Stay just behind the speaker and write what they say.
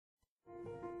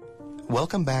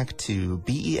Welcome back to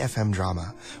BeFM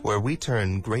Drama, where we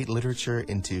turn great literature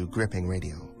into gripping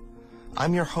radio.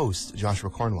 I'm your host, Joshua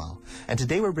Cornwell, and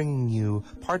today we're bringing you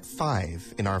part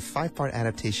 5 in our 5-part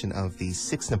adaptation of the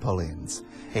Six Napoleons,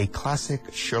 a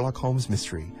classic Sherlock Holmes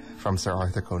mystery from Sir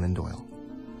Arthur Conan Doyle.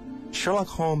 Sherlock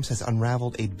Holmes has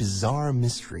unraveled a bizarre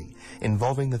mystery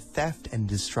involving the theft and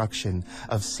destruction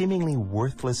of seemingly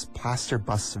worthless plaster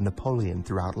busts of Napoleon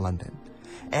throughout London,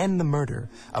 and the murder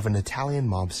of an Italian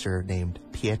mobster named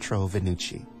Pietro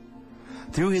Venucci.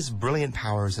 Through his brilliant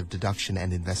powers of deduction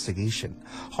and investigation,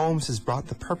 Holmes has brought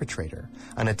the perpetrator,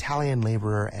 an Italian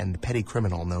laborer and petty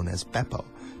criminal known as Beppo,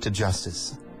 to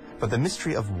justice. But the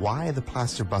mystery of why the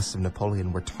plaster busts of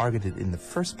Napoleon were targeted in the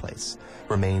first place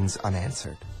remains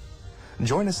unanswered.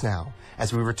 Join us now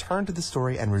as we return to the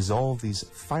story and resolve these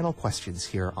final questions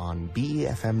here on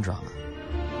BeFM Drama.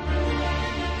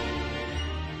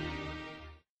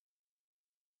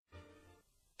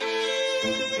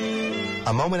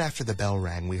 A moment after the bell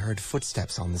rang, we heard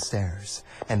footsteps on the stairs,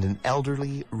 and an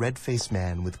elderly, red-faced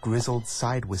man with grizzled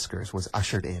side whiskers was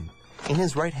ushered in. In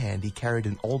his right hand, he carried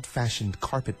an old-fashioned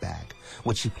carpet bag,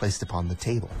 which he placed upon the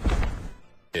table.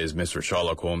 Is Mr.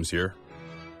 Sherlock Holmes here?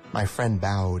 My friend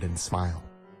bowed and smiled.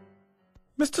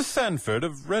 Mr. Sandford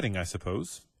of Reading, I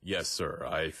suppose? Yes, sir.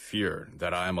 I fear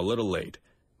that I am a little late,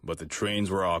 but the trains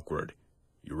were awkward.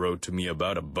 You wrote to me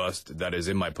about a bust that is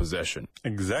in my possession.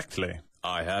 Exactly.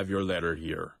 I have your letter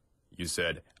here. You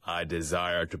said, I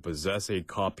desire to possess a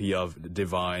copy of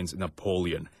Divine's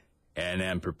Napoleon, and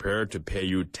am prepared to pay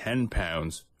you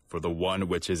 £10 for the one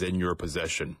which is in your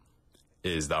possession.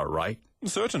 Is that right?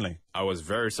 Certainly. I was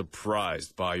very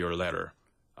surprised by your letter.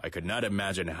 I could not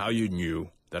imagine how you knew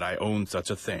that I owned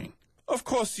such a thing. Of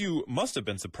course, you must have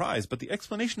been surprised, but the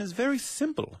explanation is very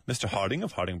simple. Mr. Harding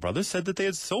of Harding Brothers said that they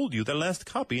had sold you their last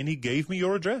copy, and he gave me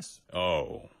your address.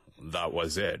 Oh, that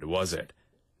was it, was it?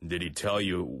 Did he tell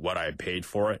you what I paid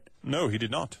for it? No, he did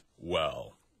not.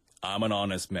 Well, I'm an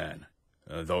honest man,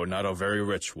 though not a very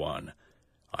rich one.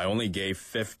 I only gave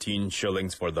 15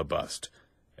 shillings for the bust,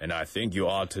 and I think you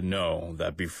ought to know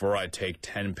that before I take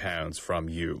 £10 from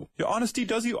you... Your honesty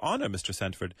does you honor, Mr.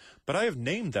 Sandford, but I have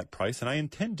named that price, and I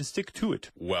intend to stick to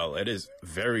it. Well, it is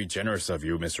very generous of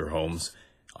you, Mr. Holmes.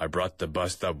 I brought the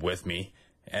bust up with me,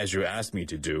 as you asked me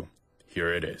to do.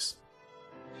 Here it is.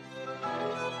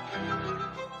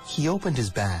 He opened his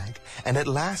bag, and at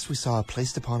last we saw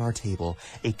placed upon our table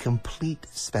a complete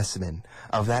specimen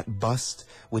of that bust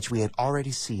which we had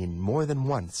already seen more than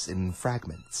once in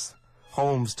fragments.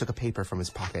 Holmes took a paper from his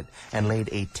pocket and laid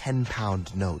a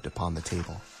 £10 note upon the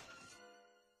table.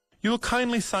 You will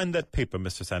kindly sign that paper,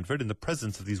 Mr. Sandford, in the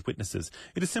presence of these witnesses.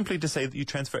 It is simply to say that you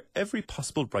transfer every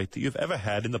possible right that you have ever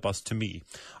had in the bust to me.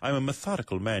 I am a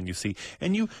methodical man, you see,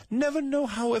 and you never know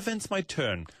how events might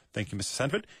turn. Thank you, Mr.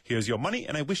 Sandford. Here's your money,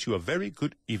 and I wish you a very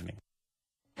good evening.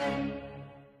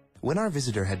 When our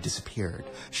visitor had disappeared,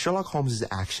 Sherlock Holmes's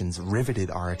actions riveted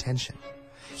our attention.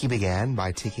 He began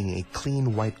by taking a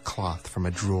clean white cloth from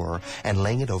a drawer and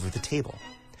laying it over the table.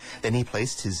 Then he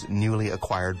placed his newly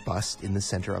acquired bust in the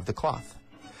center of the cloth.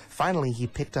 Finally, he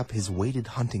picked up his weighted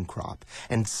hunting crop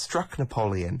and struck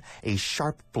Napoleon a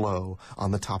sharp blow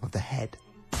on the top of the head.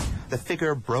 The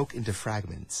figure broke into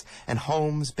fragments, and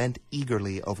Holmes bent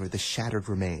eagerly over the shattered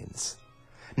remains.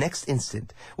 Next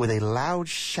instant, with a loud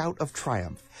shout of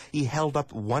triumph, he held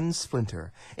up one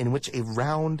splinter in which a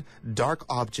round, dark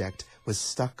object was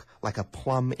stuck like a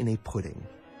plum in a pudding.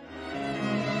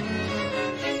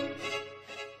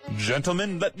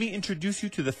 Gentlemen, let me introduce you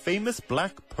to the famous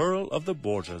Black Pearl of the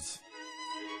Borgias.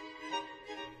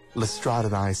 Lestrade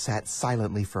and I sat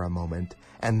silently for a moment,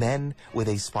 and then, with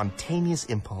a spontaneous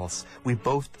impulse, we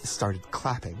both started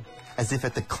clapping, as if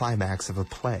at the climax of a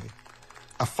play.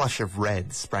 A flush of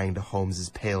red sprang to Holmes's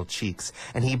pale cheeks,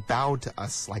 and he bowed to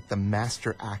us like the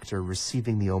master actor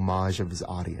receiving the homage of his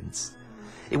audience.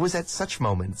 It was at such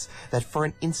moments that for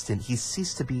an instant he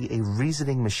ceased to be a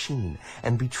reasoning machine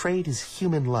and betrayed his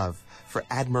human love for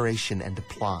admiration and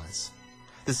applause.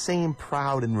 The same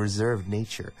proud and reserved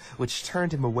nature which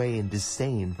turned him away in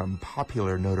disdain from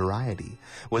popular notoriety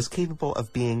was capable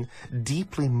of being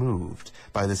deeply moved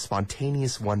by the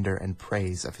spontaneous wonder and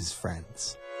praise of his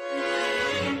friends.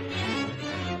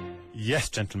 Yes,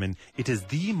 gentlemen, it is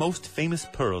the most famous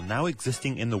pearl now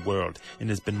existing in the world, and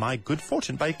it has been my good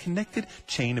fortune by a connected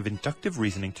chain of inductive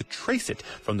reasoning to trace it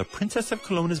from the Princess of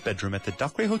Colonna's bedroom at the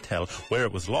Dockwray Hotel, where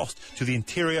it was lost, to the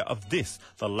interior of this,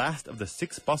 the last of the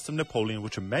 6 busts of Napoleon,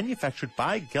 which were manufactured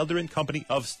by Gelder and Company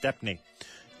of Stepney.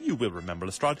 You will remember,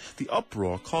 Lestrade, the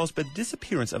uproar caused by the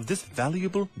disappearance of this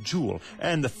valuable jewel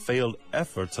and the failed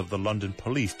efforts of the London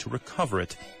police to recover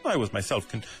it. I was myself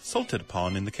consulted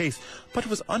upon in the case, but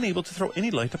was unable to throw any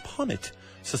light upon it.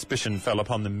 Suspicion fell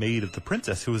upon the maid of the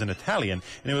princess, who was an Italian,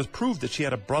 and it was proved that she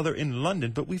had a brother in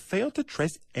London, but we failed to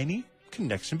trace any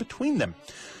connection between them.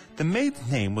 The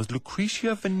maid's name was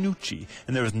Lucrezia Venucci,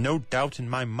 and there is no doubt in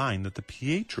my mind that the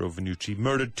Pietro Venucci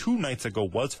murdered 2 nights ago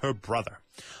was her brother.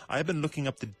 I have been looking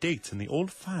up the dates in the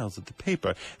old files of the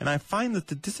paper, and I find that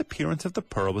the disappearance of the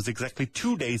pearl was exactly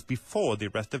 2 days before the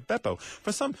arrest of Beppo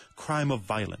for some crime of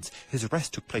violence. His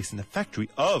arrest took place in the factory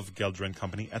of Gelder &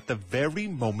 Company at the very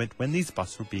moment when these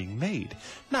busts were being made.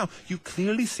 Now, you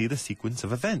clearly see the sequence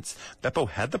of events. Beppo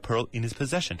had the pearl in his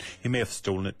possession. He may have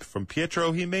stolen it from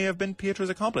Pietro, he may have been Pietro's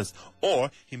accomplice,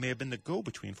 or he may have been the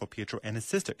go-between for Pietro and his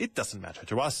sister. It doesn't matter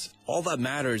to us. All that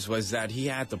matters was that he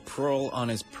had the pearl on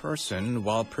his person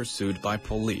while pursued by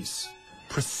police.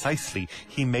 Precisely.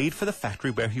 He made for the factory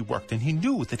where he worked, and he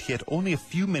knew that he had only a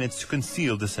few minutes to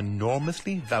conceal this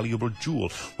enormously valuable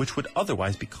jewel, which would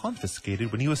otherwise be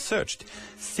confiscated when he was searched.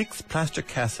 6 plaster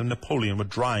casts of Napoleon were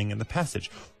drying in the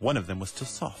passage. One of them was still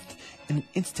soft. In an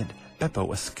instant,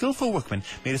 Beppo, a skillful workman,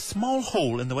 made a small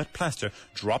hole in the wet plaster,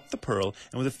 dropped the pearl,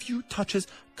 and with a few touches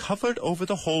covered over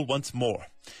the hole once more.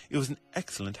 It was an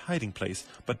excellent hiding place,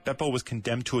 but Beppo was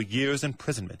condemned to a year's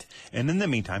imprisonment, and in the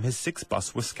meantime his 6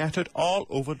 busts were scattered all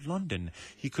over London.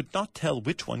 He could not tell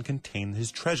which one contained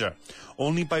his treasure.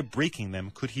 Only by breaking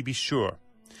them could he be sure.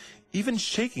 Even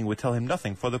shaking would tell him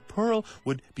nothing, for the pearl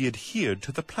would be adhered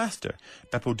to the plaster.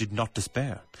 Beppo did not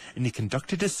despair, and he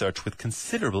conducted his search with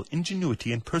considerable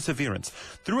ingenuity and perseverance.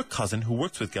 Through a cousin who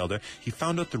works with Gelder, he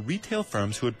found out the retail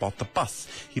firms who had bought the busts.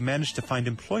 He managed to find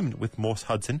employment with Morse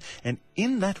Hudson, and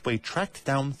in that way tracked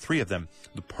down 3 of them.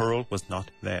 The pearl was not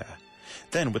there.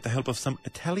 Then, with the help of some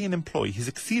Italian employee, he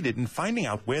succeeded in finding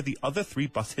out where the other 3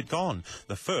 busts had gone.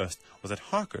 The first was at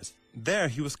Harker's. There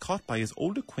he was caught by his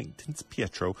old acquaintance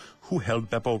Pietro, who held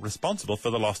Beppo responsible for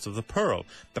the loss of the pearl.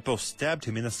 Beppo stabbed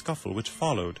him in a scuffle which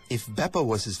followed. If Beppo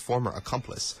was his former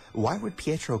accomplice, why would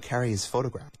Pietro carry his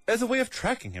photograph? As a way of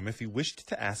tracking him if he wished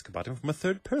to ask about him from a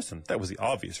third person. That was the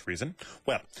obvious reason.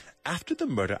 Well, after the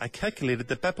murder, I calculated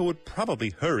that Beppo would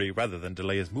probably hurry rather than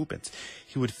delay his movements.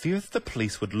 He would fear that the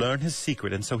police would learn his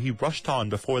secret, and so he rushed on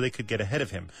before they could get ahead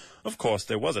of him. Of course,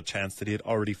 there was a chance that he had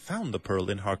already found the pearl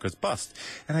in Harker's bust,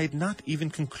 and I had not even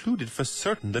concluded for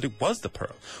certain that it was the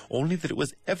pearl, only that it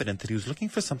was evident that he was looking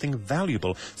for something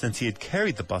valuable, since he had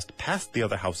carried the bust past the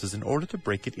other houses in order to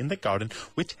break it in the garden,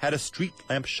 which had a street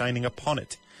lamp shining upon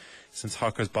it. Since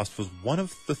Harker's bust was one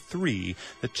of the 3,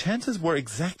 the chances were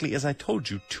exactly as I told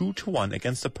you, 2 to 1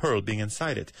 against the pearl being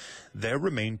inside it. There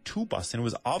remained 2 busts, and it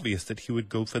was obvious that he would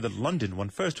go for the London one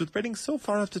first, with Reading so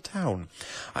far up to town.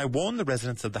 I warned the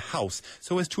residents of the house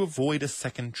so as to avoid a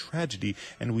second tragedy,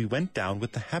 and we went down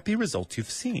with the happy result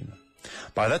you've seen.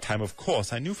 By that time, of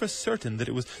course, I knew for certain that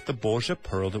it was the Borgia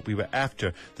pearl that we were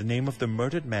after. The name of the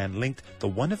murdered man linked the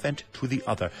one event to the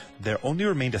other. There only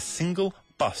remained a single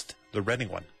bust, the Reading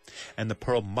one, and the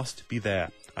pearl must be there.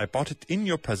 I bought it in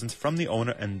your presence from the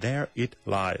owner, and there it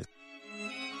lies.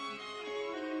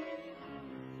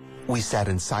 We sat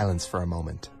in silence for a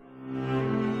moment.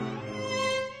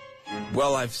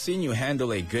 Well, I've seen you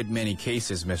handle a good many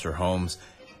cases, Mr. Holmes,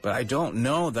 but I don't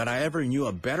know that I ever knew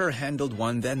a better handled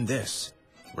one than this.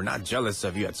 We're not jealous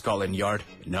of you at Scotland Yard.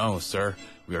 No, sir.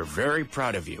 We are very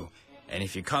proud of you. And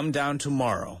if you come down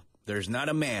tomorrow, there's not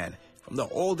a man, from the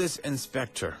oldest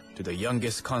inspector to the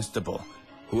youngest constable,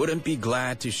 who wouldn't be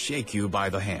glad to shake you by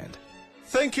the hand.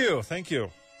 Thank you, thank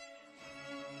you.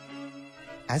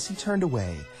 As he turned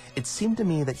away, it seemed to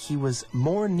me that he was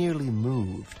more nearly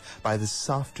moved by the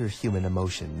softer human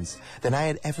emotions than I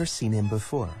had ever seen him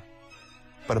before.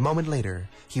 But a moment later,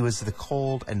 he was the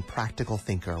cold and practical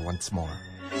thinker once more.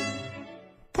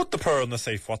 Put the pearl in the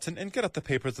safe, Watson, and get out the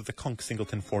papers of the Conk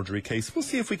Singleton forgery case. We'll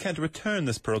see if we can't return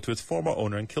this pearl to its former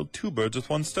owner and kill 2 birds with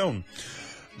 1 stone.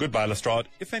 Goodbye, Lestrade.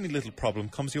 If any little problem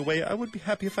comes your way, I would be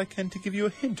happy if I can to give you a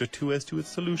hint or 2 as to its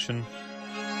solution.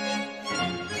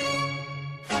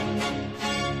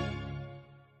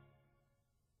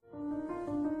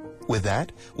 With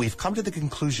that, we've come to the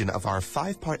conclusion of our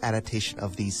 5-part adaptation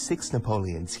of the 6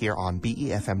 Napoleons here on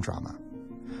BeFM Drama.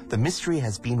 The mystery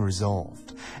has been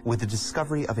resolved with the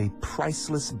discovery of a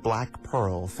priceless black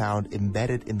pearl found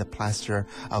embedded in the plaster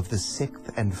of the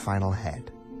 6th and final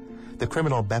head. The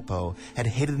criminal Beppo had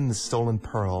hidden the stolen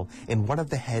pearl in one of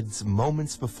the heads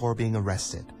moments before being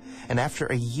arrested, and after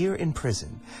a year in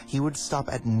prison, he would stop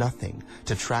at nothing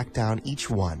to track down each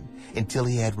one until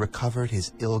he had recovered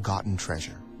his ill-gotten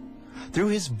treasure. Through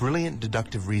his brilliant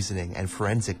deductive reasoning and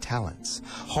forensic talents,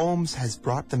 Holmes has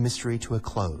brought the mystery to a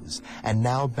close and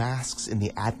now basks in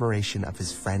the admiration of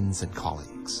his friends and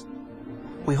colleagues.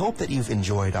 We hope that you've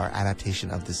enjoyed our adaptation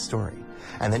of this story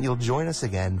and that you'll join us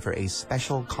again for a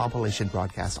special compilation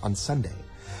broadcast on Sunday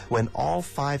when all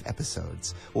 5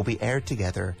 episodes will be aired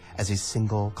together as a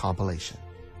single compilation.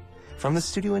 From the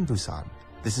studio in Busan,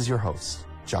 this is your host,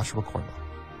 Joshua Cornwell.